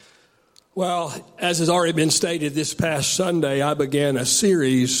Well, as has already been stated, this past Sunday, I began a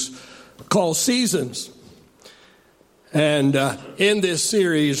series called Seasons. And in this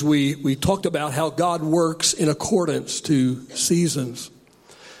series, we talked about how God works in accordance to seasons.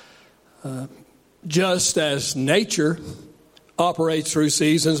 Just as nature operates through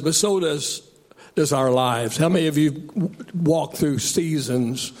seasons, but so does our lives. How many of you walk through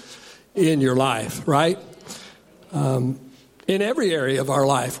seasons in your life, right? In every area of our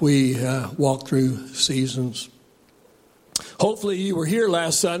life, we walk through seasons. Hopefully you were here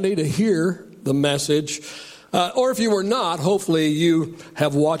last Sunday to hear the message. Or if you were not, hopefully you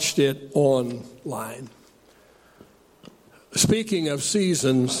have watched it online. Speaking of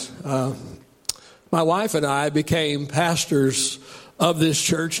seasons, my wife and I became pastors of this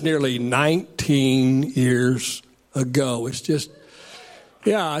church nearly 19 years ago. It's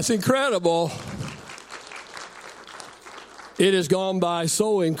it's incredible. It has gone by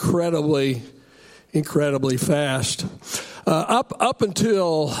so incredibly fast. Up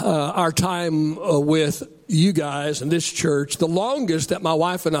until our time with you guys and this church, the longest that my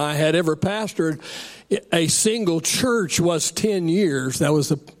wife and I had ever pastored a single church was 10 years. That was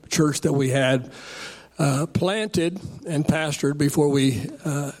the church that we had planted and pastored before we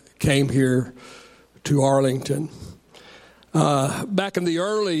came here to Arlington. Back in the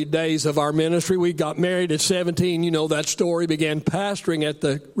early days of our ministry, we got married at 17. You know that story. Began pastoring at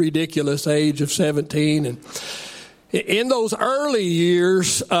the ridiculous age of 17. And in those early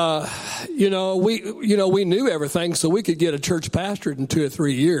years, we knew everything, so we could get a church pastored in 2 or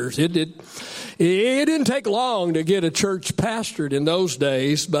 3 years. It didn't take long to get a church pastored in those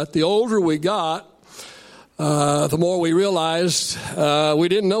days, but the older we got, the more we realized we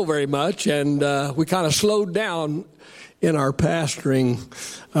didn't know very much, and we kind of slowed down in our pastoring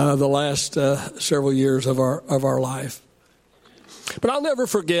the last several years of our life. But I'll never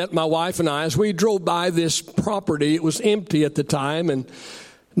forget my wife and I, as we drove by this property. It was empty at the time, and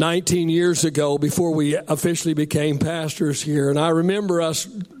 19 years ago, before we officially became pastors here. And I remember us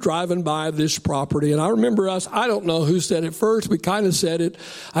driving by this property, and I remember us, I don't know who said it first, we kind of said it,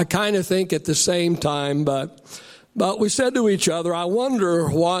 I kind of think at the same time, but we said to each other, I wonder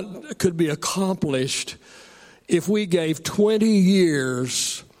what could be accomplished if we gave 20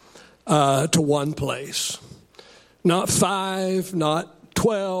 years to one place. Not 5, not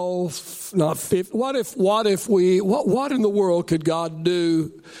 12, not 50. What in the world could God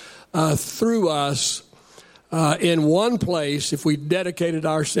do through us in one place if we dedicated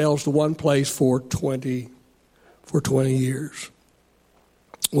ourselves to one place for 20 years?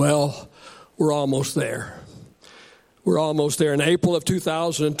 Well, we're almost there. We're almost there. In April of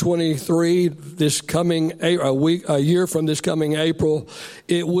 2023, a year from this coming April,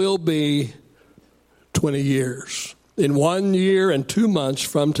 it will be 20 years. In 1 year and 2 months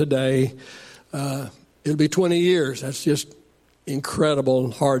from today, it'll be 20 years. That's just incredible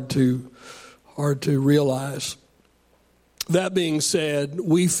and hard to realize. That being said,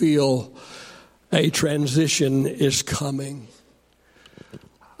 we feel a transition is coming.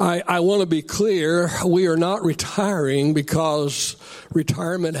 I want to be clear, we are not retiring because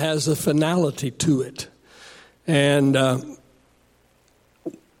retirement has a finality to it. And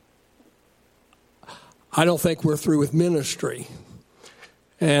I don't think we're through with ministry.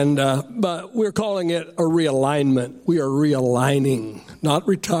 But we're calling it a realignment. We are realigning, not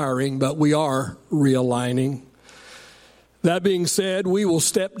retiring, but we are realigning. That being said, we will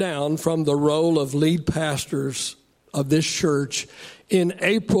step down from the role of lead pastors of this church in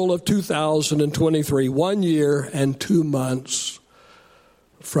April of 2023, 1 year and 2 months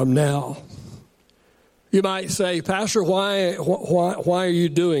from now. You might say, Pastor, why are you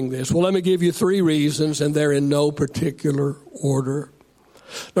doing this? Well, let me give you 3 reasons, and they're in no particular order.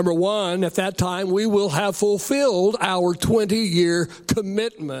 Number 1, at that time, we will have fulfilled our 20-year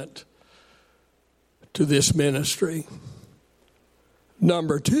commitment to this ministry.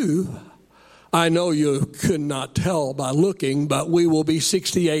 Number 2, I know you could not tell by looking, but we will be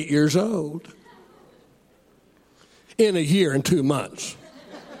 68 years old in 1 year and 2 months.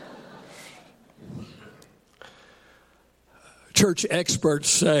 Church experts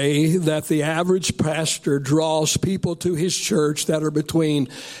say that the average pastor draws people to his church that are between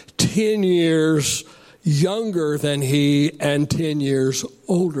 10 years younger than he and 10 years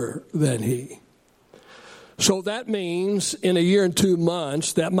older than he. So that means in 1 year and 2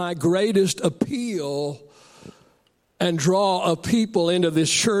 months that my greatest appeal and draw of people into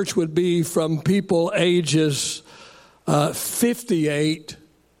this church would be from people ages 58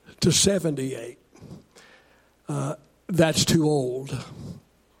 to 78. That's too old.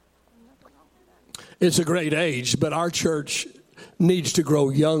 It's a great age, but our church needs to grow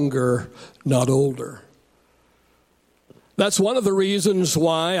younger, not older. That's one of the reasons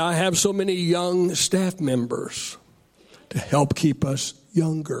why I have so many young staff members, to help keep us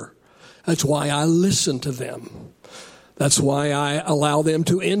younger. That's why I listen to them. That's why I allow them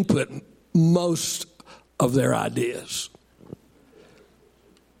to input most of their ideas.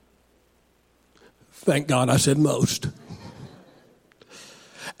 Thank God I said most.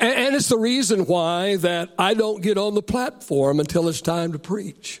 And it's the reason why that I don't get on the platform until it's time to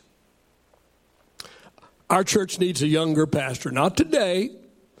preach. Our church needs a younger pastor, not today,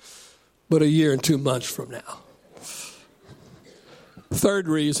 but a year and 2 months from now. Third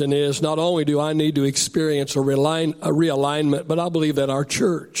reason is not only do I need to experience a realignment, but I believe that our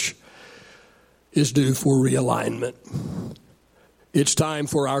church is due for realignment. It's time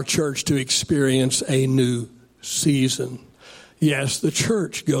for our church to experience a new season. Yes, the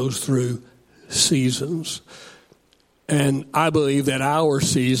church goes through seasons. And I believe that our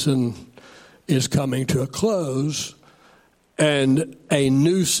season is coming to a close, and a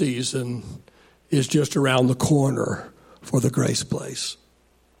new season is just around the corner for the Grace Place.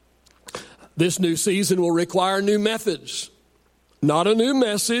 This new season will require new methods. Not a new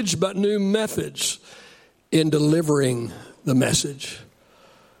message, but new methods in delivering the message.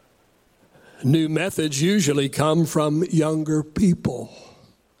 New methods usually come from younger people.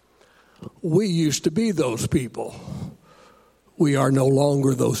 We used to be those people. We are no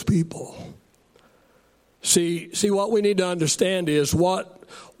longer those people. See, what we need to understand is what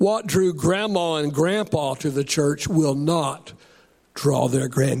drew grandma and grandpa to the church will not draw their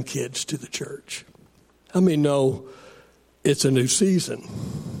grandkids to the church. I mean, no, it's a new season.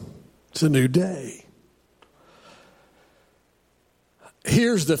 It's a new day.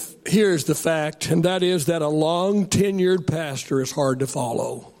 Here's the fact, and that is that a long-tenured pastor is hard to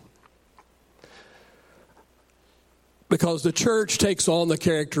follow. Because the church takes on the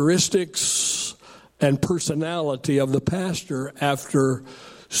characteristics and personality of the pastor after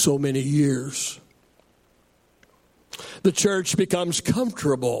so many years. The church becomes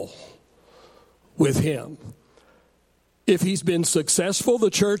comfortable with him. If he's been successful,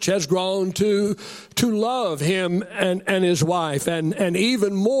 the church has grown to love him and his wife. And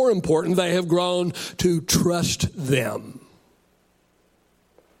even more important, they have grown to trust them.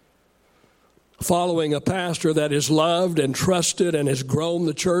 Following a pastor that is loved and trusted and has grown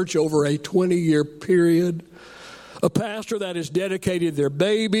the church over a 20-year period, a pastor that has dedicated their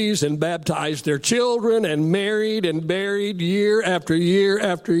babies and baptized their children and married and buried year after year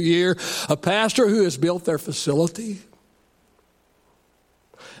after year, a pastor who has built their facility,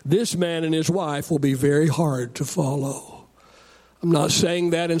 this man and his wife will be very hard to follow. I'm not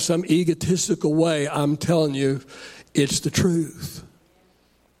saying that in some egotistical way. I'm telling you, it's the truth.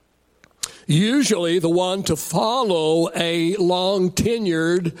 Usually the one to follow a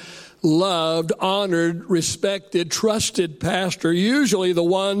long-tenured, loved, honored, respected, trusted pastor, usually the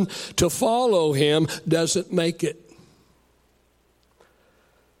one to follow him doesn't make it.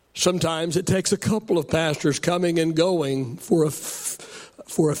 Sometimes it takes a couple of pastors coming and going for a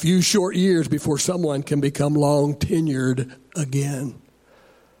few short years before someone can become long-tenured again.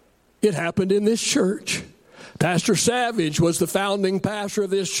 It happened in this church. Pastor Savage was the founding pastor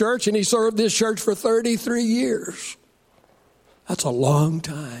of this church, and he served this church for 33 years. That's a long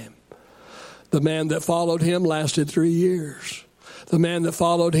time. The man that followed him lasted 3 years. The man that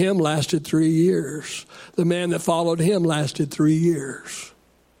followed him lasted 3 years. The man that followed him lasted 3 years.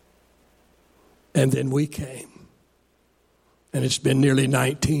 And then we came. And it's been nearly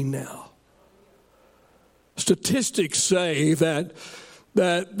 19 now. Statistics say that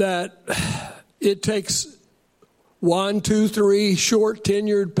it takes 1, 2, 3 short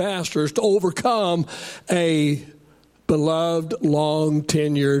tenured pastors to overcome a beloved, long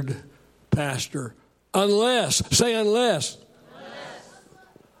tenured pastor. Unless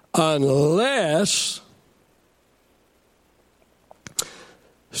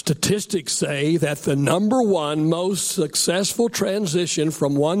statistics say that the number one most successful transition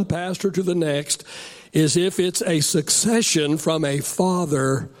from one pastor to the next is if it's a succession from a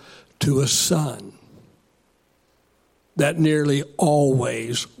father to a son. That nearly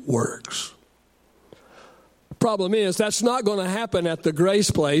always works. Problem is, that's not going to happen at the Grace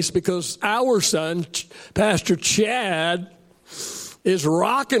Place because our son, Pastor Chad, is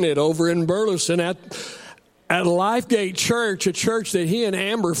rocking it over in Burleson at Lifegate Church, a church that he and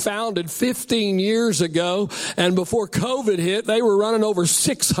Amber founded 15 years ago. And before COVID hit, they were running over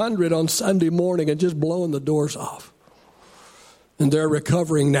 600 on Sunday morning and just blowing the doors off. And they're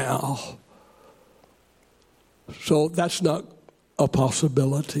recovering now. So that's not a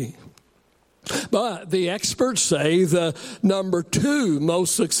possibility. But the experts say the number 2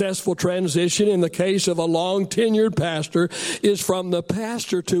 most successful transition in the case of a long-tenured pastor is from the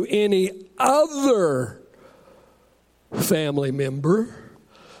pastor to any other family member,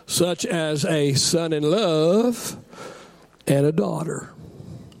 such as a son-in-law and a daughter.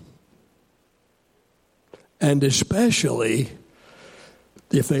 And especially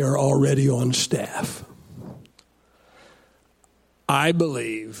if they are already on staff. I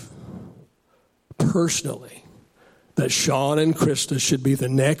believe personally that Shawn and Krista should be the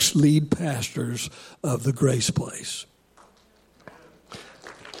next lead pastors of the Grace Place.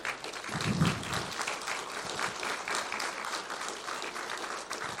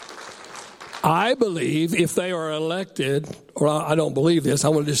 I believe if they are elected, or I don't believe this, I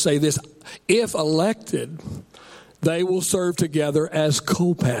want to just say this, if elected, they will serve together as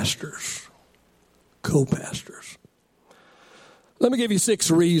co-pastors. Co-pastors. Let me give you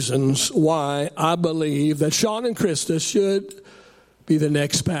 6 reasons why I believe that Shawn and Krista should be the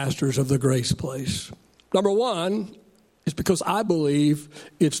next pastors of the Grace Place. Number 1 is because I believe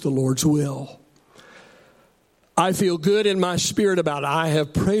it's the Lord's will. I feel good in my spirit about it. I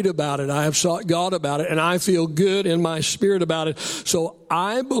have prayed about it. I have sought God about it, and I feel good in my spirit about it. So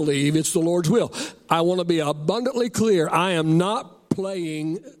I believe it's the Lord's will. I want to be abundantly clear. I am not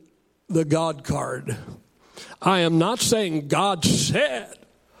playing the God card. I am not saying God said.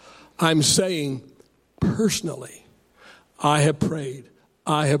 I'm saying personally, I have prayed,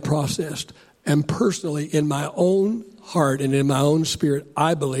 I have processed, and personally in my own heart and in my own spirit,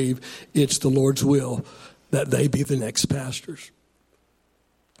 I believe it's the Lord's will that they be the next pastors.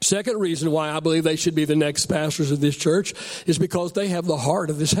 Second reason why I believe they should be the next pastors of this church is because they have the heart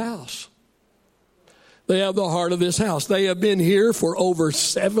of this house. They have the heart of this house. They have been here for over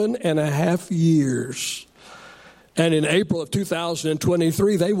 7.5 years. And in April of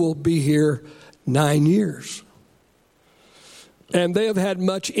 2023, they will be here 9 years. And they have had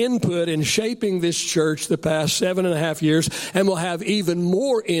much input in shaping this church the past 7.5 years and will have even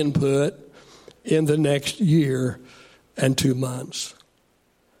more input in the next year and 2 months.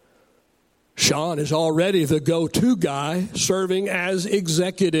 Shawn is already the go-to guy serving as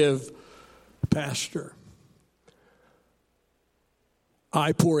executive pastor.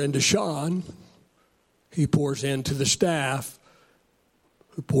 I pour into Shawn. He pours into the staff,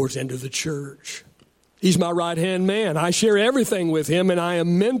 who pours into the church. He's my right-hand man. I share everything with him, and I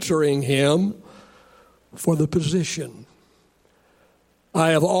am mentoring him for the position. I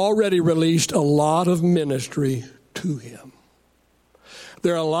have already released a lot of ministry to him.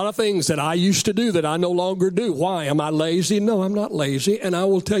 There are a lot of things that I used to do that I no longer do. Why? Am I lazy? No, I'm not lazy. And I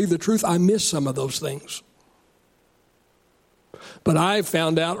will tell you the truth, I miss some of those things. But I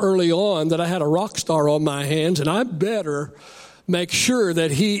found out early on that I had a rock star on my hands, and I better make sure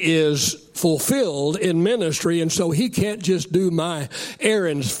that he is fulfilled in ministry, and so he can't just do my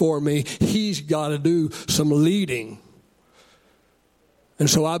errands for me. He's got to do some leading. And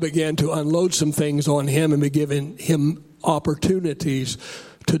so I began to unload some things on him and be giving him opportunities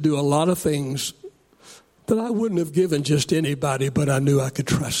to do a lot of things that I wouldn't have given just anybody, but I knew I could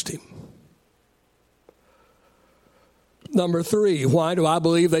trust him. Number 3, why do I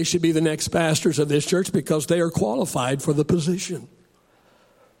believe they should be the next pastors of this church? Because they are qualified for the position.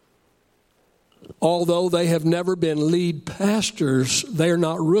 Although they have never been lead pastors, they are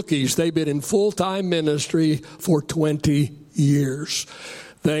not rookies. They've been in full-time ministry for 20 years.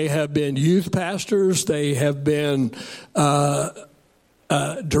 They have been youth pastors. They have been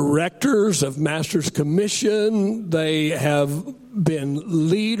directors of Master's Commission. They have been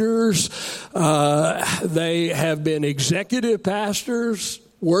leaders. They have been executive pastors,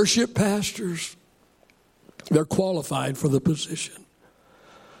 worship pastors. They're qualified for the position.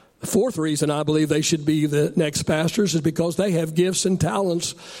 The 4th reason I believe they should be the next pastors is because they have gifts and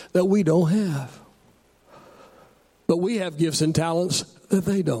talents that we don't have. But we have gifts and talents that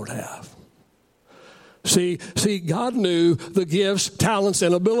they don't have. See, God knew the gifts, talents,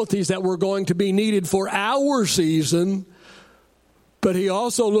 and abilities that were going to be needed for our season, but he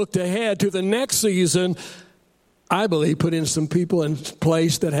also looked ahead to the next season. I believe put in some people in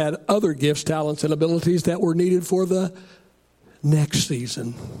place that had other gifts, talents, and abilities that were needed for the next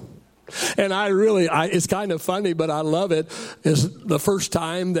season. And it's kind of funny, but I love it. Is the first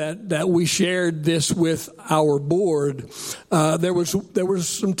time that we shared this with our board, there was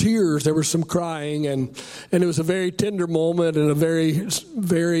some tears, there was some crying, and it was a very tender moment and a very,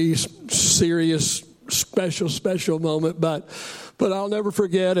 very serious, special moment. But I'll never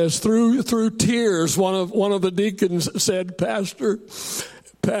forget, as through tears, one of the deacons said, Pastor,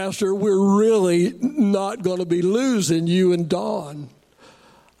 we're really not going to be losing you and Dawn.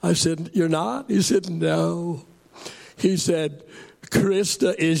 I said, you're not? He said, no. He said,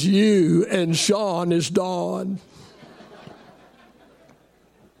 Krista is you and Shawn is Dawn.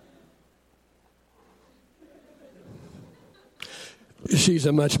 She's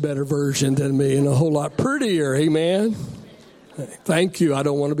a much better version than me and a whole lot prettier, amen? Thank you, I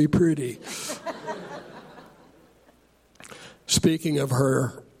don't want to be pretty. Speaking of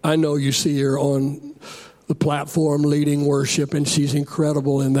her, I know you see her on the platform leading worship, and she's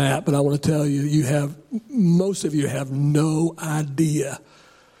incredible in that. But I want to tell you, most of you have no idea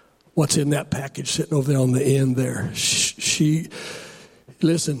what's in that package sitting over there on the end there.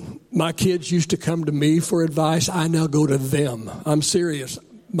 Listen, my kids used to come to me for advice. I now go to them. I'm serious.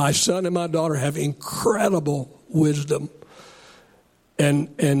 My son and my daughter have incredible wisdom.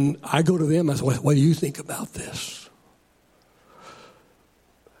 And I go to them. I say, what do you think about this?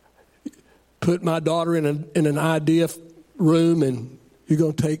 Put my daughter in an idea room, and you're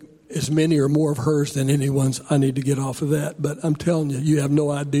going to take as many or more of hers than anyone's. I need to get off of that. But I'm telling you, you have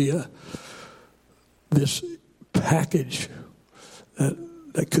no idea this package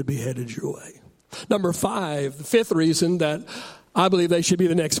that could be headed your way. Number 5, the 5th reason that I believe they should be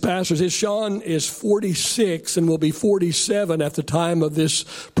the next pastors is Shawn is 46 and will be 47 at the time of this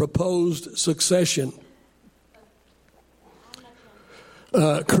proposed succession.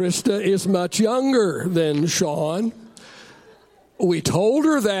 Krista is much younger than Shawn. We told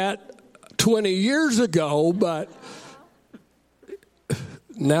her that 20 years ago, but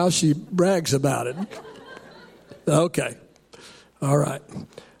now she brags about it. Okay. All right.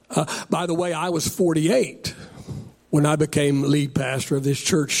 By the way, I was 48 when I became lead pastor of this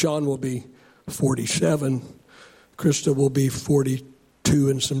church. Shawn will be 47. Krista will be 42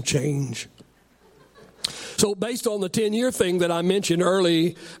 and some change. So based on the 10-year thing that I mentioned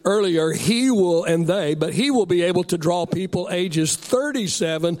earlier, he will be able to draw people ages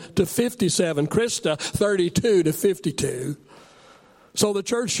 37 to 57. Krista, 32 to 52. So the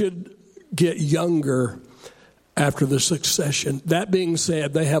church should get younger after the succession. That being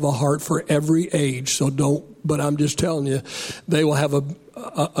said, they have a heart for every age, but I'm just telling you, they will have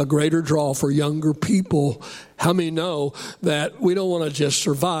a greater draw for younger people. How many know that we don't want to just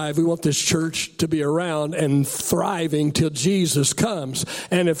survive? We want this church to be around and thriving till Jesus comes.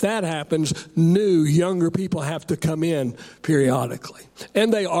 And if that happens, new, younger people have to come in periodically.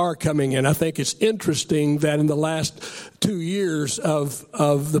 And they are coming in. I think it's interesting that in the last 2 years of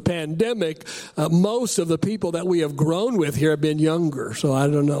the pandemic, most of the people that we have grown with here have been younger. So I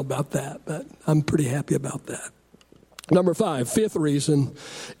don't know about that, but I'm pretty happy about that. Number 5, 5th reason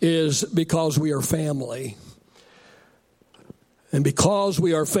is because we are family. And because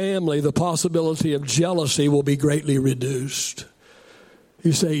we are family, the possibility of jealousy will be greatly reduced.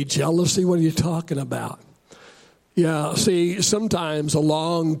 You say, jealousy? What are you talking about? Yeah, see, sometimes a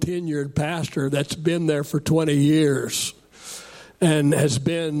long-tenured pastor that's been there for 20 years and has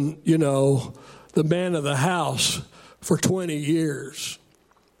been, the man of the house for 20 years,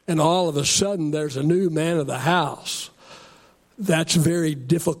 and all of a sudden there's a new man of the house. That's very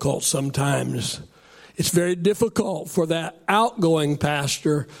difficult sometimes. It's very difficult for that outgoing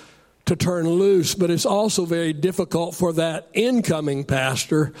pastor to turn loose, but it's also very difficult for that incoming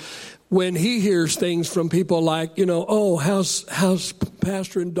pastor when he hears things from people like, how's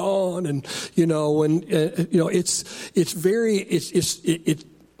Pastor and Dawn, and it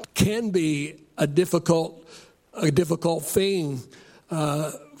can be a difficult thing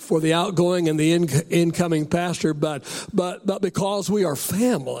for the outgoing and the incoming pastor, but because we are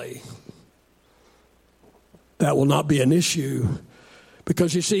family, that will not be an issue.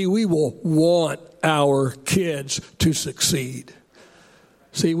 Because you see, we will want our kids to succeed.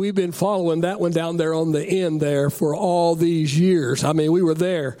 See, we've been following that one down there on the end there for all these years. I mean, we were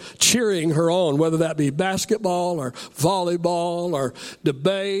there cheering her on, whether that be basketball or volleyball or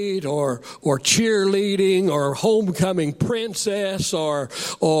debate or cheerleading or homecoming princess or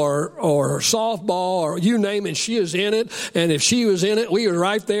softball or you name it, she is in it. And if she was in it, we were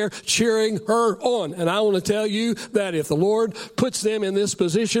right there cheering her on. And I want to tell you that if the Lord puts them in this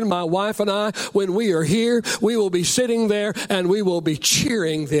position, my wife and I, when we are here, we will be sitting there and we will be cheering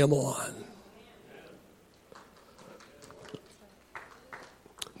them on.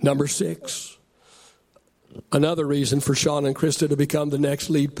 Number 6, another reason for Shawn and Krista to become the next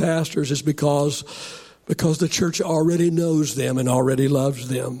lead pastors is because the church already knows them and already loves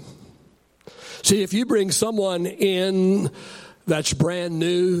them. See, if you bring someone in that's brand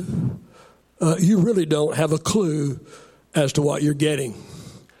new, you really don't have a clue as to what you're getting.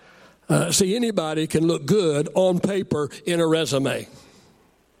 See, anybody can look good on paper in a resume.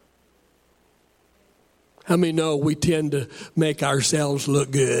 How many know we tend to make ourselves look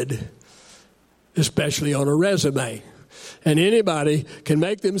good, especially on a resume? And anybody can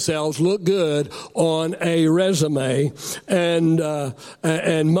make themselves look good on a resume. And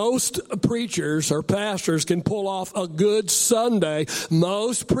most preachers or pastors can pull off a good Sunday.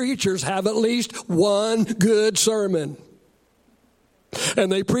 Most preachers have at least one good sermon.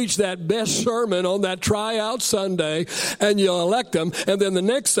 And they preach that best sermon on that tryout Sunday, and you elect them. And then the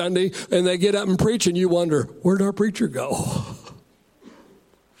next Sunday, and they get up and preach, and you wonder, where'd our preacher go?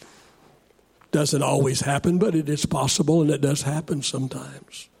 Doesn't always happen, but it is possible, and it does happen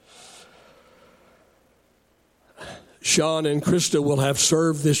sometimes. Shawn and Krista will have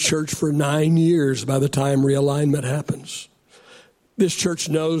served this church for 9 years by the time realignment happens. This church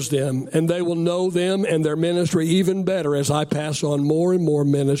knows them, and they will know them and their ministry even better as I pass on more and more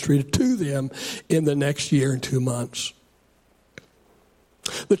ministry to them in the next year and 2 months.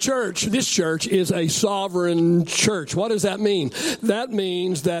 This church is a sovereign church. What does that mean? That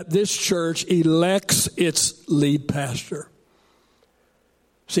means that this church elects its lead pastor.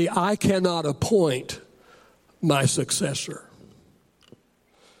 See, I cannot appoint my successor.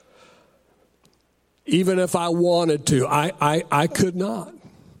 Even if I wanted to, I could not.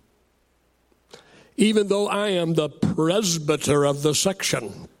 Even though I am the presbyter of the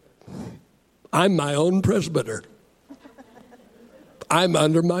section, I'm my own presbyter. I'm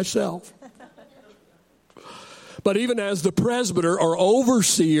under myself. But even as the presbyter or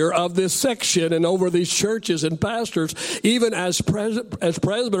overseer of this section and over these churches and pastors, even as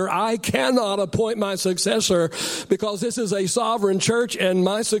presbyter, I cannot appoint my successor because this is a sovereign church and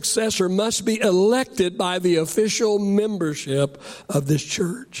my successor must be elected by the official membership of this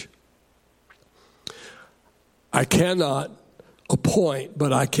church. I cannot appoint,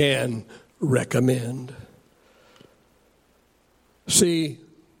 but I can recommend. See,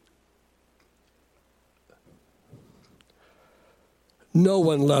 no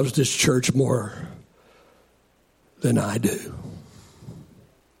one loves this church more than I do.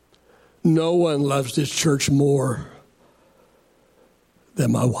 No one loves this church more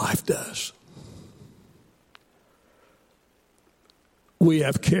than my wife does. We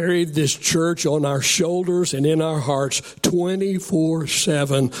have carried this church on our shoulders and in our hearts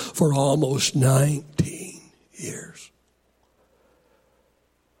 24/7 for almost 19 years.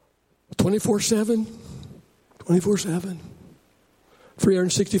 24/7, 24/7,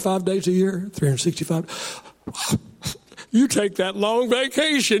 365 days a year, 365. You take that long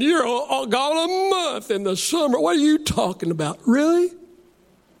vacation, you're all gone a month in the summer. What are you talking about? Really?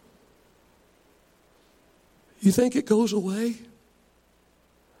 You think it goes away?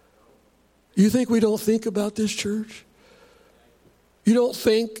 You think we don't think about this church? You don't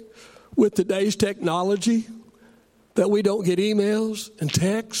think with today's technology that we don't get emails and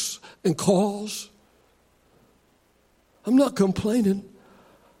texts and calls? I'm not complaining.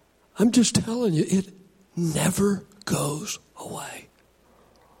 I'm just telling you, it never goes away.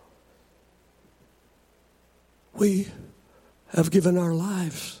 We have given our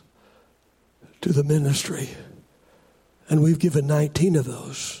lives to the ministry, and we've given 19 of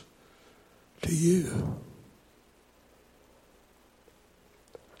those to you.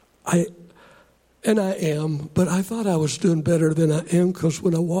 I am, but I thought I was doing better than I am because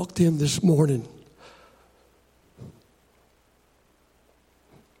when I walked in this morning,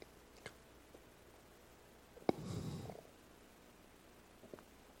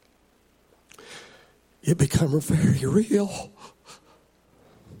 it became very real.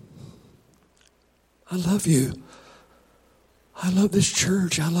 I love you. I love this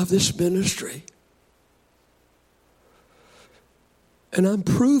church. I love this ministry. And I'm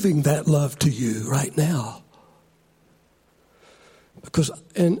proving that love to you right now.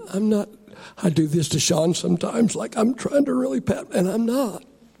 I do this to Shawn sometimes, like I'm trying to really and I'm not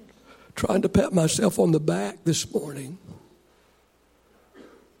trying to pat myself on the back this morning.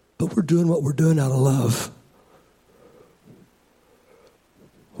 But we're doing what we're doing out of love.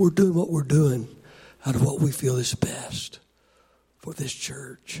 We're doing what we're doing out of what we feel is best for this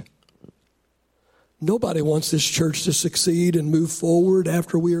church. Nobody wants this church to succeed and move forward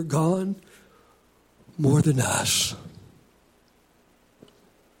after we are gone more than us.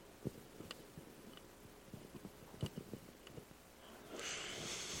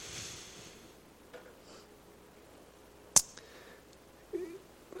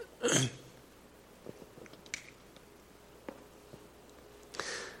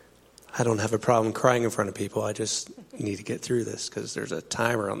 I don't have a problem crying in front of people. I just need to get through this because there's a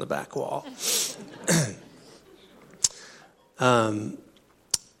timer on the back wall.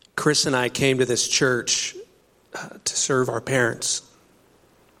 Chris and I came to this church to serve our parents.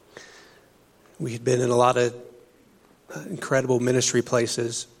 we had been in a lot of incredible ministry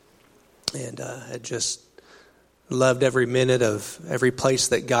places, and had just loved every minute of every place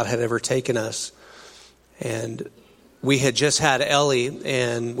that God had ever taken us. And we had just had Ellie,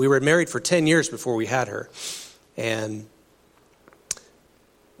 and we were married for 10 years before we had her. And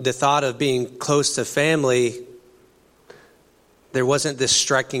the thought of being close to family, there wasn't this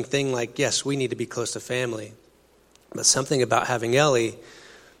striking thing like, yes, we need to be close to family. But something about having Ellie,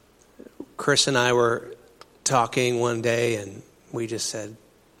 Chris and I were talking one day, and we just said,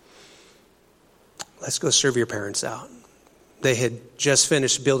 let's go serve your parents out. They had just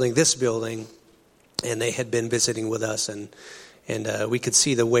finished building this building, and they had been visiting with us, and we could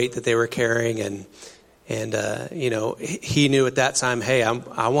see the weight that they were carrying, and he knew at that time, hey,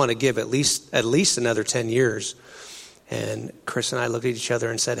 I want to give at least another 10 years. And Chris and I looked at each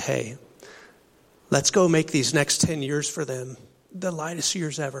other and said, hey, let's go make these next 10 years for them the lightest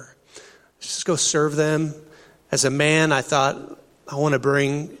years ever. Just go serve them. As a man, I thought, I want to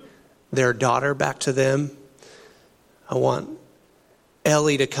bring their daughter back to them. I want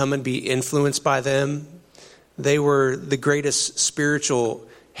Ellie to come and be influenced by them. They were the greatest spiritual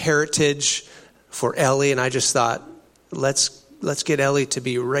heritage for Ellie, and I just thought, let's get Ellie to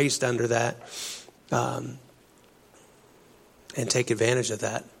be raised under that, and take advantage of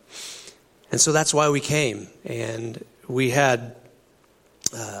that. And so that's why we came, and we had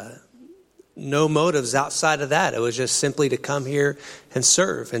no motives outside of that. It was just simply to come here and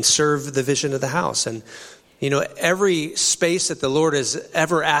serve the vision of the house. And every space that the Lord has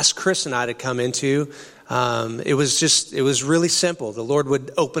ever asked Chris and I to come into, it was really simple. The Lord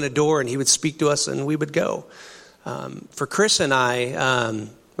would open a door and he would speak to us and we would go. For Chris and I,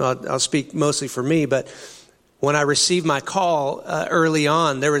 I'll speak mostly for me, but when I received my call early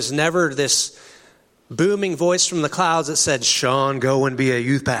on, there was never this booming voice from the clouds that said, Shawn, go and be a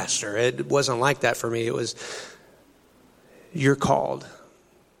youth pastor. It wasn't like that for me. It was, you're called.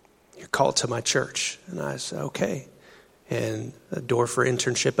 You're called to my church. And I said, okay. And a door for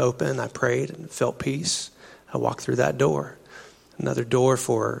internship opened. I prayed and felt peace. I walked through that door. Another door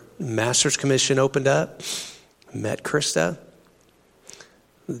for master's commission opened up. Met Krista.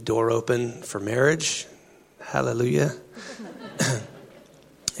 The door opened for marriage. Hallelujah.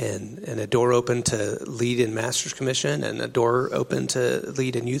 And a door opened to lead in master's commission, and a door opened to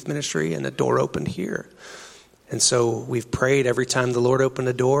lead in youth ministry, and a door opened here. And so we've prayed every time the Lord opened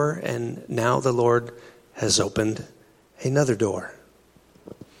a door, and now the Lord has opened another door.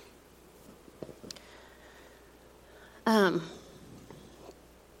 I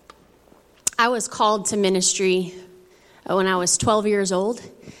was called to ministry when I was 12 years old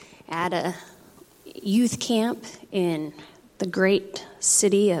at a youth camp in the great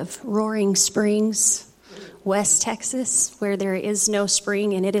city of Roaring Springs, West Texas, where there is no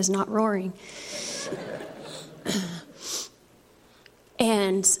spring and it is not roaring.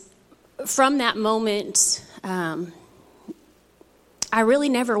 And from that moment, I really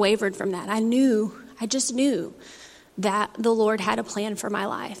never wavered from that. I just knew that the Lord had a plan for my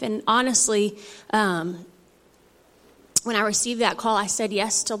life. And honestly, when I received that call, I said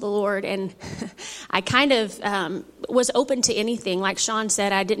yes to the Lord, and I kind of was open to anything. Like Shawn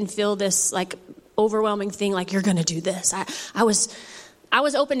said, I didn't feel this like overwhelming thing, like you're going to do this. I was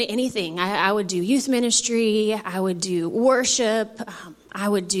open to anything. I would do youth ministry. I would do worship. I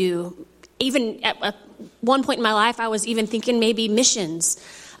would do, even at one point in my life, I was even thinking maybe missions.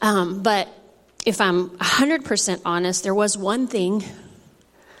 But if I'm 100% honest, there was one thing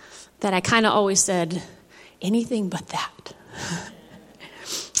that I kind of always said, anything but that.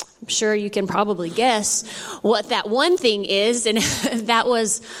 I'm sure you can probably guess what that one thing is, and that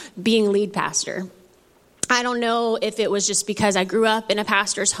was being lead pastor. I don't know if it was just because I grew up in a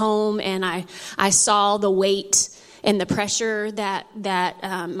pastor's home and I saw the weight and the pressure that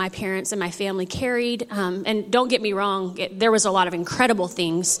my parents and my family carried. And don't get me wrong, there was a lot of incredible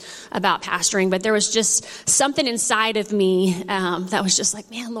things about pastoring, but there was just something inside of me that was just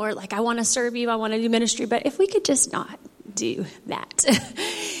like, man, Lord, like I want to serve you, I want to do ministry, but if we could just not do that.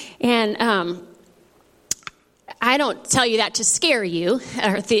 And I don't tell you that to scare you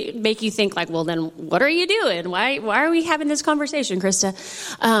or make you think like, well, then what are you doing? Why are we having this conversation, Krista?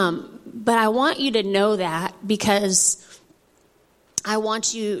 But I want you to know that because I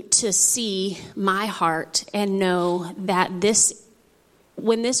want you to see my heart and know that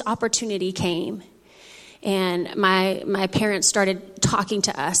when this opportunity came and my parents started talking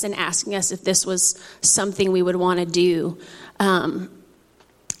to us and asking us if this was something we would want to do,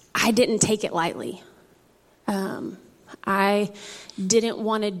 I didn't take it lightly. I didn't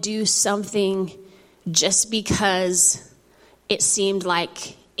want to do something just because it seemed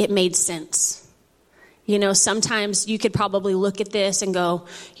like it made sense. Sometimes you could probably look at this and go,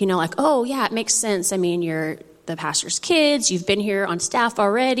 like, oh, yeah, it makes sense. I mean, you're the pastor's kids. You've been here on staff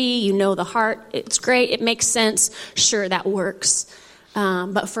already. You know the heart. It's great. It makes sense. Sure, that works.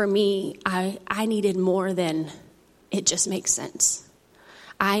 But for me, I needed more than it just makes sense.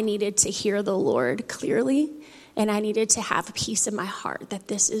 I needed to hear the Lord clearly, and I needed to have peace in my heart that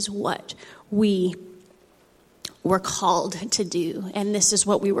this is what we were called to do, and this is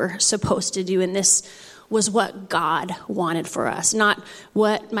what we were supposed to do, and this was what God wanted for us. Not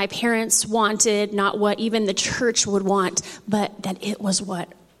what my parents wanted, not what even the church would want, but that it was what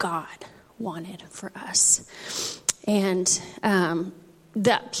God wanted for us. And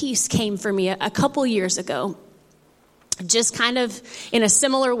that peace came for me a couple years ago, just kind of in a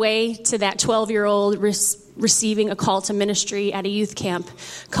similar way to that 12-year-old receiving a call to ministry at a youth camp.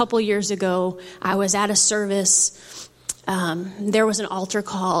 A couple years ago, I was at a service. There was an altar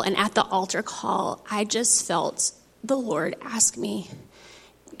call, and at the altar call, I just felt the Lord ask me,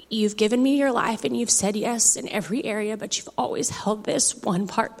 you've given me your life, and you've said yes in every area, but you've always held this one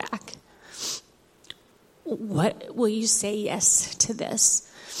part back. What will you say yes to this?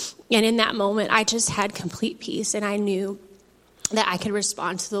 And in that moment, I just had complete peace, and I knew that I could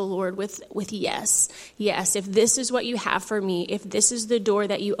respond to the Lord with yes. Yes, if this is what you have for me, if this is the door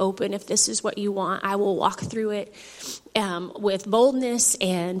that you open, if this is what you want, I will walk through it with boldness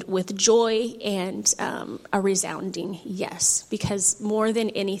and with joy and a resounding yes. Because more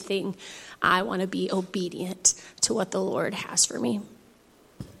than anything, I want to be obedient to what the Lord has for me.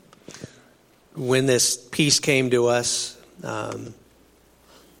 When this peace came to us,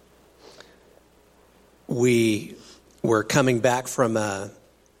 we were coming back from an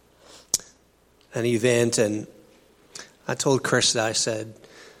event, and I told Krista, I said,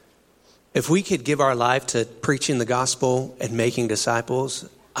 if we could give our life to preaching the gospel and making disciples,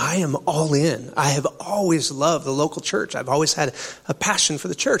 I am all in. I have always loved the local church. I've always had a passion for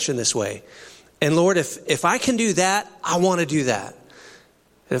the church in this way. And Lord, if I can do that, I want to do that.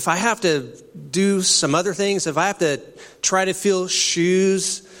 And if I have to do some other things, if I have to try to fill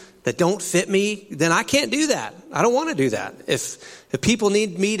shoes that don't fit me, then I can't do that. I don't want to do that. If people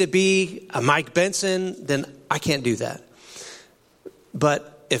need me to be a Mike Benson, then I can't do that.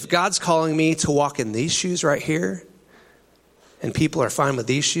 But if God's calling me to walk in these shoes right here, and people are fine with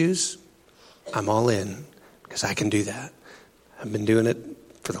these shoes, I'm all in, because I can do that. I've been doing it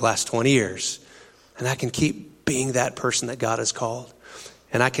for the last 20 years, and I can keep being that person that God has called.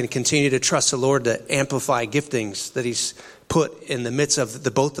 And I can continue to trust the Lord to amplify giftings that he's put in the midst of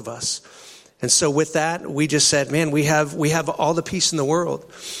the both of us. And so with that, we just said, man, we have all the peace in the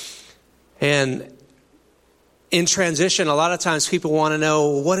world. And in transition, a lot of times people want to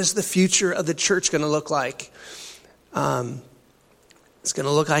know, what is the future of the church going to look like? It's going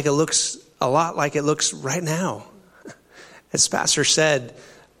to look like it looks a lot like it looks right now. As Pastor said,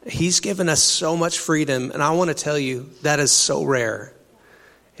 he's given us so much freedom. And I want to tell you, that is so rare.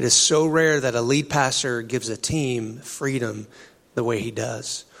 It is so rare that a lead pastor gives a team freedom the way he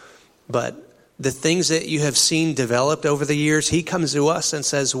does. But the things that you have seen developed over the years, he comes to us and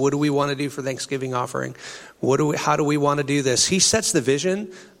says, what do we want to do for Thanksgiving offering? How do we want to do this? He sets the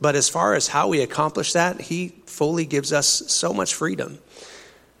vision, but as far as how we accomplish that, he fully gives us so much freedom.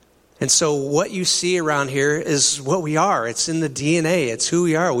 And so what you see around here is what we are. It's in the DNA. It's who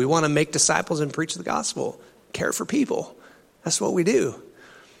we are. We want to make disciples and preach the gospel, care for people. That's what we do.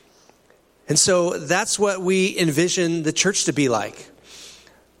 And so that's what we envision the church to be like.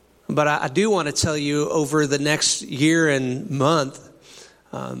 But I do want to tell you, over the next year and month,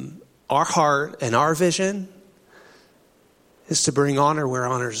 our heart and our vision is to bring honor where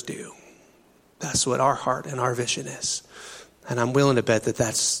honor's due. That's what our heart and our vision is. And I'm willing to bet that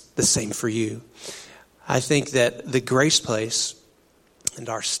that's the same for you. I think that the Grace Place and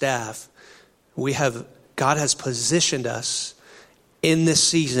our staff, God has positioned us in this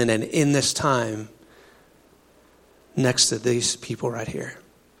season and in this time next to these people right here.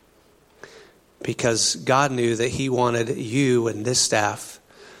 Because God knew that he wanted you and this staff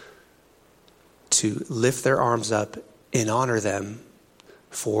to lift their arms up and honor them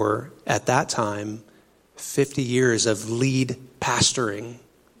for, at that time, 50 years of lead pastoring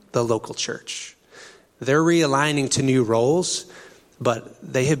the local church. They're realigning to new roles, but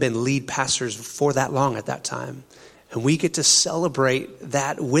they have been lead pastors for that long at that time. And we get to celebrate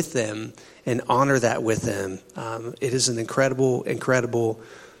that with them and honor that with them. It is an incredible, incredible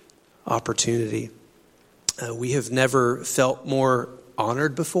opportunity. We have never felt more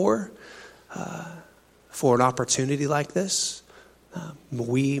honored before for an opportunity like this.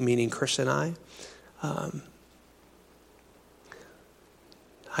 We, meaning Krista and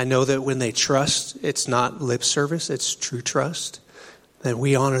I know that when they trust, it's not lip service, it's true trust. And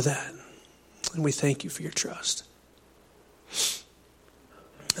we honor that. And we thank you for your trust.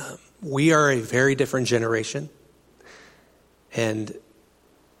 We are a very different generation. And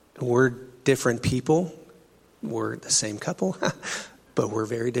we're different people. We're the same couple, but we're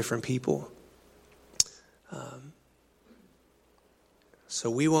very different people. So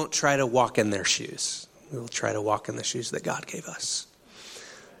we won't try to walk in their shoes. We will try to walk in the shoes that God gave us.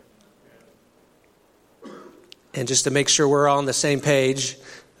 And just to make sure we're all on the same page,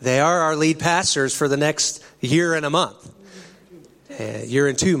 they are our lead pastors for the next year and a month. Year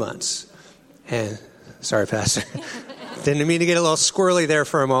and 2 months. And sorry, Pastor. Didn't mean to get a little squirrely there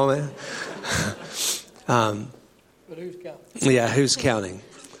for a moment. But who's counting? Yeah, who's counting?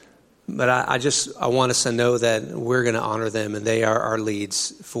 But I want us to know that we're going to honor them, and they are our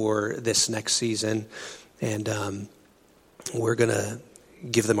leads for this next season. And we're going to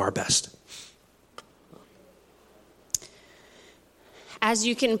give them our best. As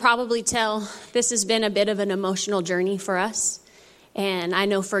you can probably tell, this has been a bit of an emotional journey for us. And I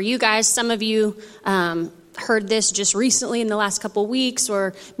know for you guys, some of you heard this just recently in the last couple weeks,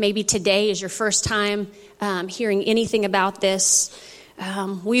 or maybe today is your first time hearing anything about this.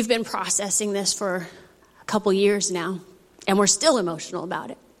 We've been processing this for a couple years now, and we're still emotional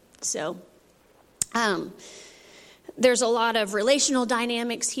about it. So there's a lot of relational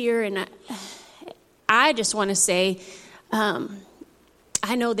dynamics here, and I just want to say,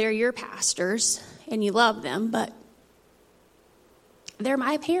 I know they're your pastors, and you love them, but they're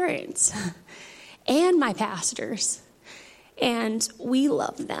my parents and my pastors, and we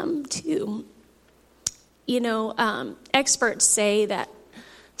love them too. You know, experts say that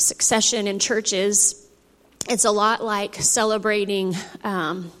succession in churches, it's a lot like celebrating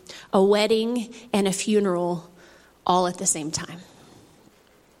a wedding and a funeral all at the same time.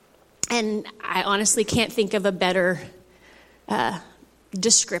 And I honestly can't think of a better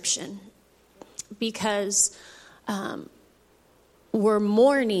description, because we're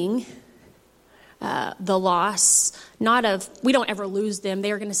mourning the loss, not of, we don't ever lose them,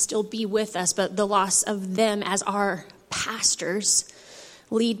 they're going to still be with us, but the loss of them as our pastors,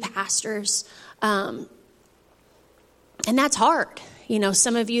 lead pastors. And that's hard. You know,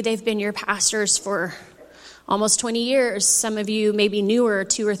 some of you, they've been your pastors for almost 20 years. Some of you maybe newer,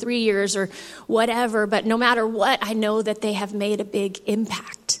 2 or 3 years or whatever. But no matter what, I know that they have made a big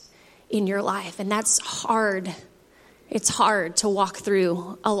impact in your life. And that's hard. It's hard to walk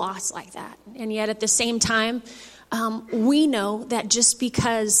through a loss like that. And yet at the same time, we know that just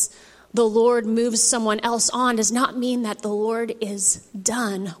because the Lord moves someone else on does not mean that the Lord is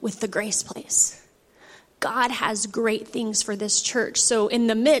done with the Grace Place. God has great things for this church. So in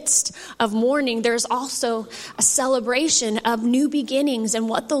the midst of mourning, there's also a celebration of new beginnings and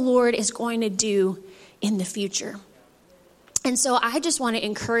what the Lord is going to do in the future. And so I just want to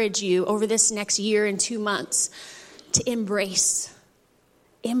encourage you over this next year and 2 months to embrace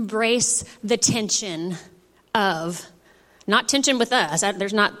the tension of, not tension with us,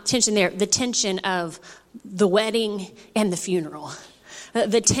 there's not tension there, the tension of the wedding and the funeral.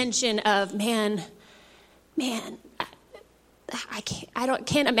 The tension of, man, I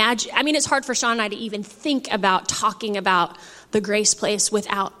can't imagine. I mean, it's hard for Shawn and I to even think about talking about the Grace Place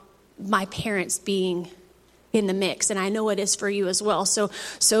without my parents being in the mix. And I know it is for you as well. So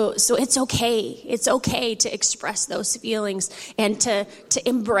it's okay. It's okay to express those feelings and to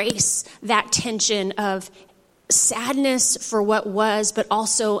embrace that tension of sadness for what was, but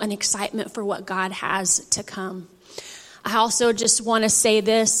also an excitement for what God has to come. I also just want to say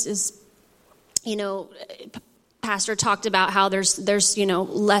this is, you know, Pastor talked about how there's you know,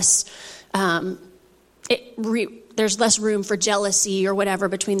 less, there's less room for jealousy or whatever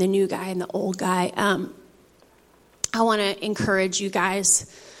between the new guy and the old guy. I want to encourage you guys.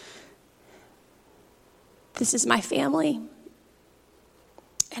 This is my family,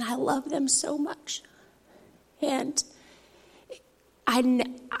 and I love them so much. And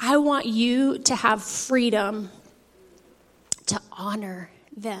I want you to have freedom to honor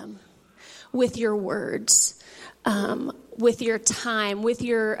them with your words, with your time, with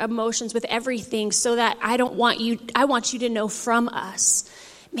your emotions, with everything, so that I want you to know from us,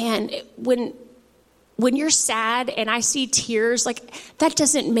 man, when you're sad and I see tears, like, that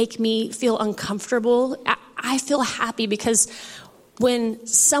doesn't make me feel uncomfortable. I feel happy, because when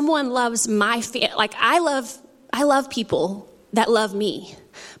someone loves my family, like, I love people that love me,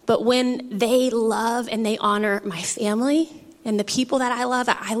 but when they love and they honor my family and the people that I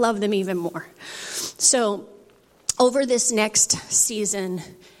love them even more. So over this next season,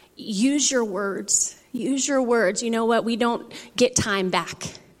 use your words, Use your words. You know what? We don't get time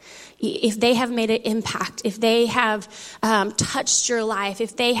back. If they have made an impact, if they have touched your life,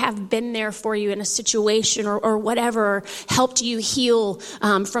 if they have been there for you in a situation or whatever, or helped you heal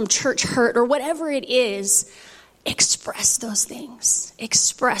from church hurt or whatever it is, express those things.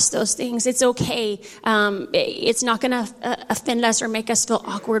 Express those things. It's okay. It's not going to offend us or make us feel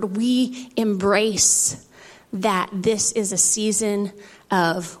awkward. We embrace that this is a season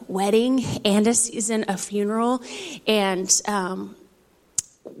of wedding and a season of funeral, and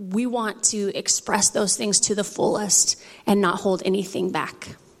we want to express those things to the fullest and not hold anything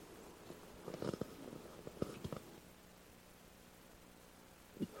back.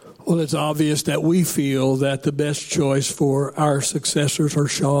 Well, it's obvious that we feel that the best choice for our successors are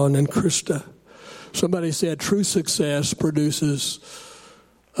Shawn and Krista. Somebody said true success produces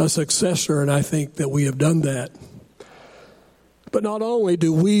a successor, and I think that we have done that. But not only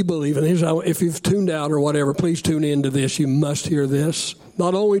do we believe, and if you've tuned out or whatever, please tune into this. You must hear this.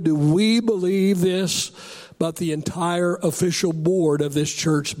 Not only do we believe this, but the entire official board of this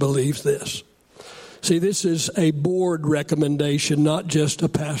church believes this. See, this is a board recommendation, not just a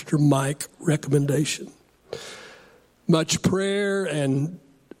Pastor Mike recommendation. Much prayer and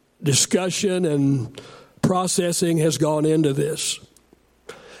discussion and processing has gone into this.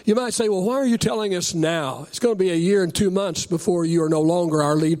 You might say, well, why are you telling us now? It's going to be a year and 2 months before you are no longer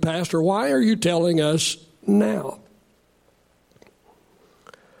our lead pastor. Why are you telling us now?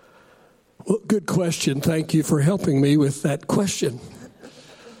 Well, good question. Thank you for helping me with that question.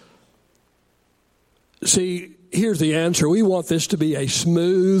 See, here's the answer. We want this to be a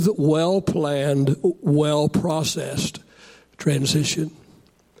smooth, well-planned, well-processed transition.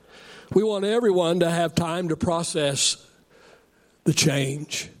 We want everyone to have time to process the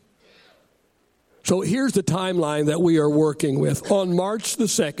change. So here's the timeline that we are working with. On March the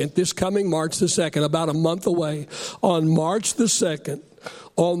 2nd, this coming March the 2nd, about a month away, on March the 2nd,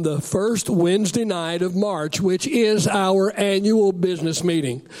 on the first Wednesday night of March, which is our annual business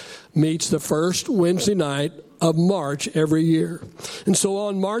meeting, meets the first Wednesday night of March every year. And so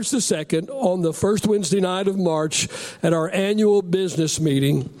on March the 2nd, on the first Wednesday night of March, at our annual business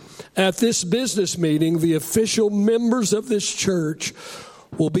meeting, at this business meeting, the official members of this church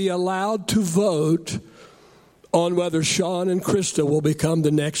will be allowed to vote on whether Shawn and Krista will become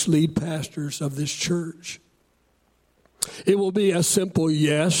the next lead pastors of this church. It will be a simple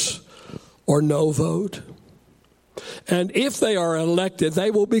yes or no vote. And if they are elected, they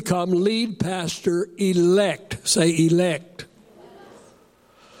will become lead pastor elect. Say elect.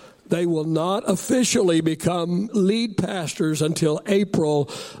 They will not officially become lead pastors until April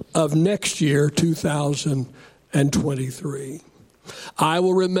of next year, 2023. I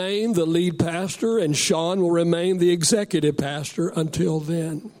will remain the lead pastor, and Shawn will remain the executive pastor until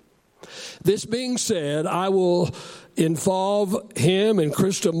then. This being said, I will involve him and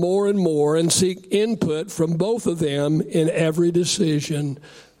Krista more and more and seek input from both of them in every decision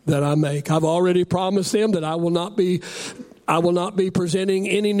that I make. I've already promised them that I will not be presenting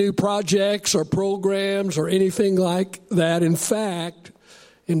any new projects or programs or anything like that. In fact,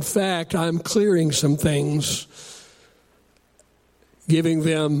 I'm clearing some things, giving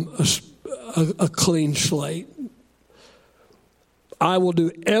them a clean slate. I will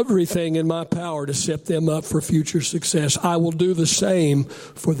do everything in my power to set them up for future success. I will do the same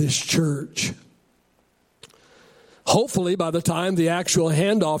for this church. Hopefully, by the time the actual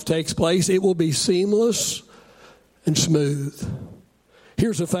handoff takes place, it will be seamless and smooth.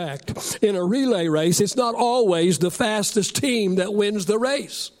 Here's a fact. In a relay race, it's not always the fastest team that wins the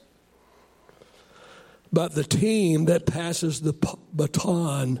race, but the team that passes the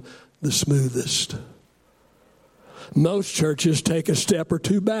baton the smoothest. Most churches take a step or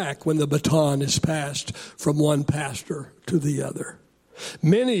two back when the baton is passed from one pastor to the other.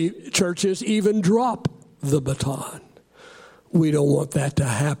 Many churches even drop the baton. We don't want that to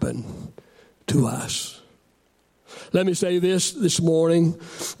happen to us. Let me say this morning.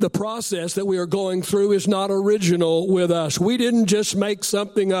 The process that we are going through is not original with us. We didn't just make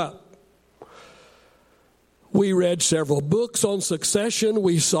something up. We read several books on succession.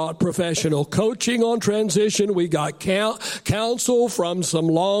 We sought professional coaching on transition. We got counsel from some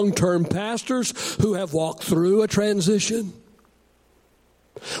long-term pastors who have walked through a transition.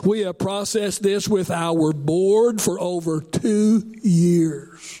 We have processed this with our board for over 2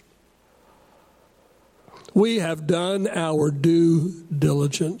 years. We have done our due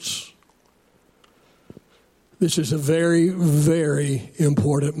diligence. This is a very, very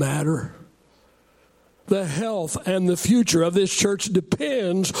important matter. The health and the future of this church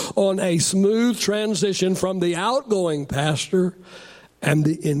depends on a smooth transition from the outgoing pastor and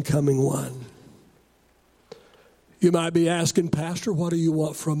the incoming one. You might be asking, Pastor, what do you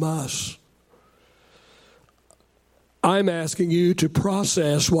want from us? I'm asking you to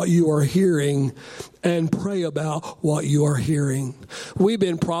process what you are hearing and pray about what you are hearing. We've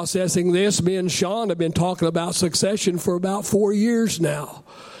been processing this. Me and Shawn have been talking about succession for about 4 years now.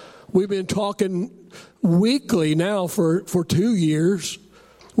 We've been talking weekly now for 2 years.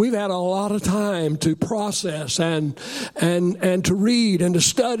 We've had a lot of time to process and to read and to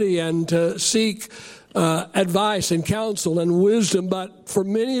study and to seek advice and counsel and wisdom. But for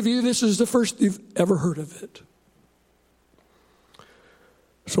many of you, this is the first you've ever heard of it.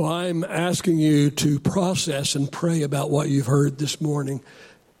 So I'm asking you to process and pray about what you've heard this morning.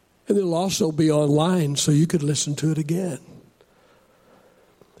 And it'll also be online so you could listen to it again.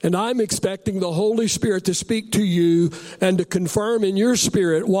 And I'm expecting the Holy Spirit to speak to you and to confirm in your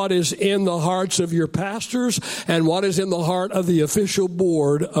spirit what is in the hearts of your pastors and what is in the heart of the official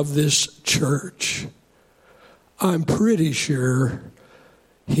board of this church. I'm pretty sure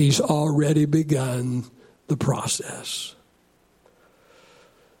He's already begun the process.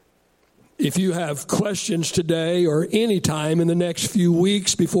 If you have questions today or any time in the next few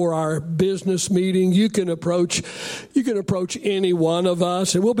weeks before our business meeting, you can approach any one of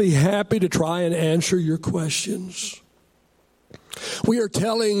us, and we'll be happy to try and answer your questions. We are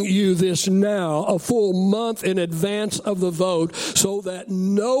telling you this now, a full month in advance of the vote, so that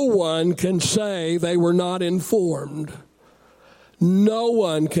no one can say they were not informed. No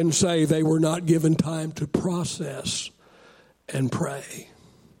one can say they were not given time to process and pray.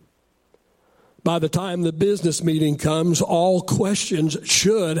 By the time the business meeting comes, all questions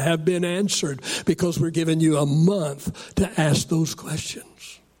should have been answered because we're giving you a month to ask those questions.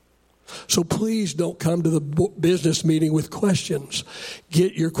 So please don't come to the business meeting with questions.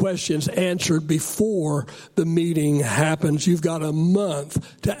 Get your questions answered before the meeting happens. You've got a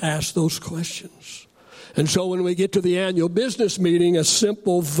month to ask those questions. And so when we get to the annual business meeting, a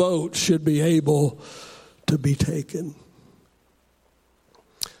simple vote should be able to be taken.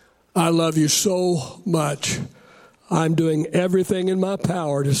 I love you so much. I'm doing everything in my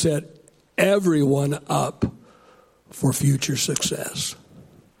power to set everyone up for future success.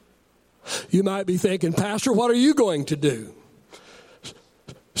 You might be thinking, Pastor, what are you going to do?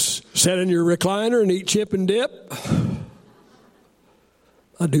 Sit in your recliner and eat chip and dip?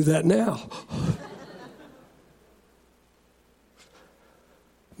 I do that now.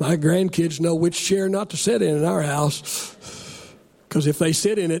 My grandkids know which chair not to sit in our house. Because if they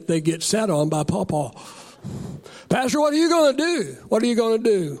sit in it, they get sat on by Pawpaw. Pastor, what are you going to do? What are you going to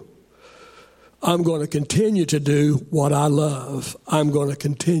do? I'm going to continue to do what I love. I'm going to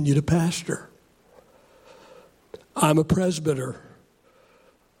continue to pastor. I'm a presbyter.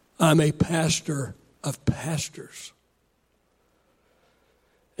 I'm a pastor of pastors.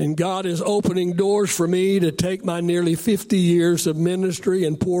 And God is opening doors for me to take my nearly 50 years of ministry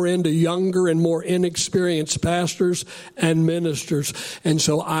and pour into younger and more inexperienced pastors and ministers. And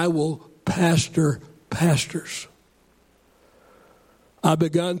so I will pastor pastors. I've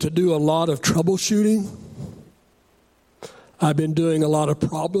begun to do a lot of troubleshooting. I've been doing a lot of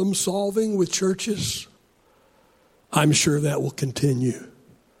problem solving with churches. I'm sure that will continue.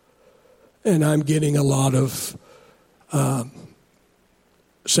 And I'm getting a lot of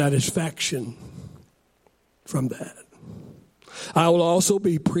satisfaction from that. I will also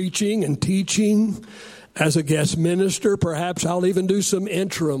be preaching and teaching as a guest minister. Perhaps I'll even do some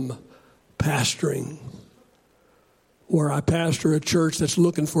interim pastoring where I pastor a church that's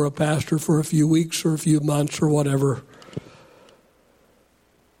looking for a pastor for a few weeks or a few months or whatever.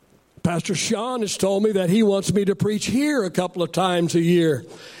 Pastor Shawn has told me that he wants me to preach here a couple of times a year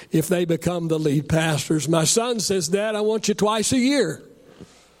if they become the lead pastors. My son says, Dad, I want you twice a year.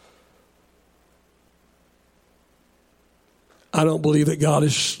 I don't believe that God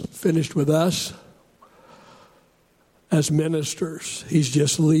is finished with us as ministers. He's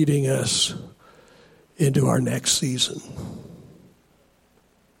just leading us into our next season.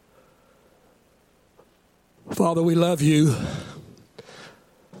 Father, we love you.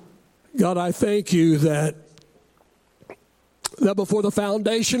 God, I thank you that before the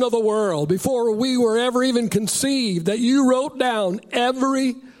foundation of the world, before we were ever even conceived, that you wrote down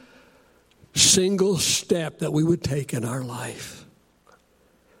every single step that we would take in our life.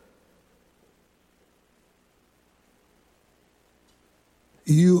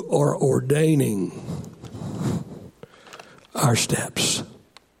 You are ordaining our steps.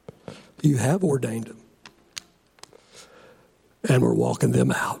 You have ordained them. And we're walking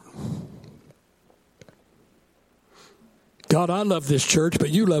them out. God, I love this church,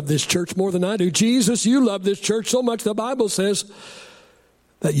 but you love this church more than I do. Jesus, you love this church so much the Bible says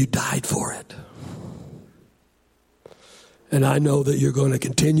that you died for it. And I know that you're going to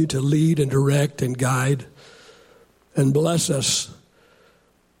continue to lead and direct and guide and bless us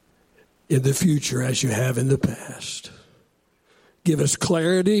in the future as you have in the past. Give us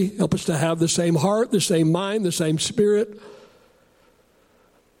clarity. Help us to have the same heart, the same mind, the same spirit.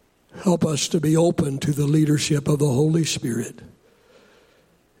 Help us to be open to the leadership of the Holy Spirit.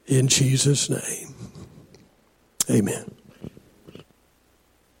 In Jesus' name, amen.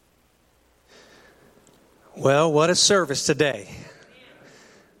 Well, what a service today.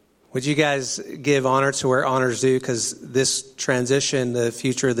 Would you guys give honor to where honor's due? Because this transition, the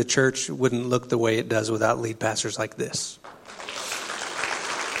future of the church, wouldn't look the way it does without lead pastors like this.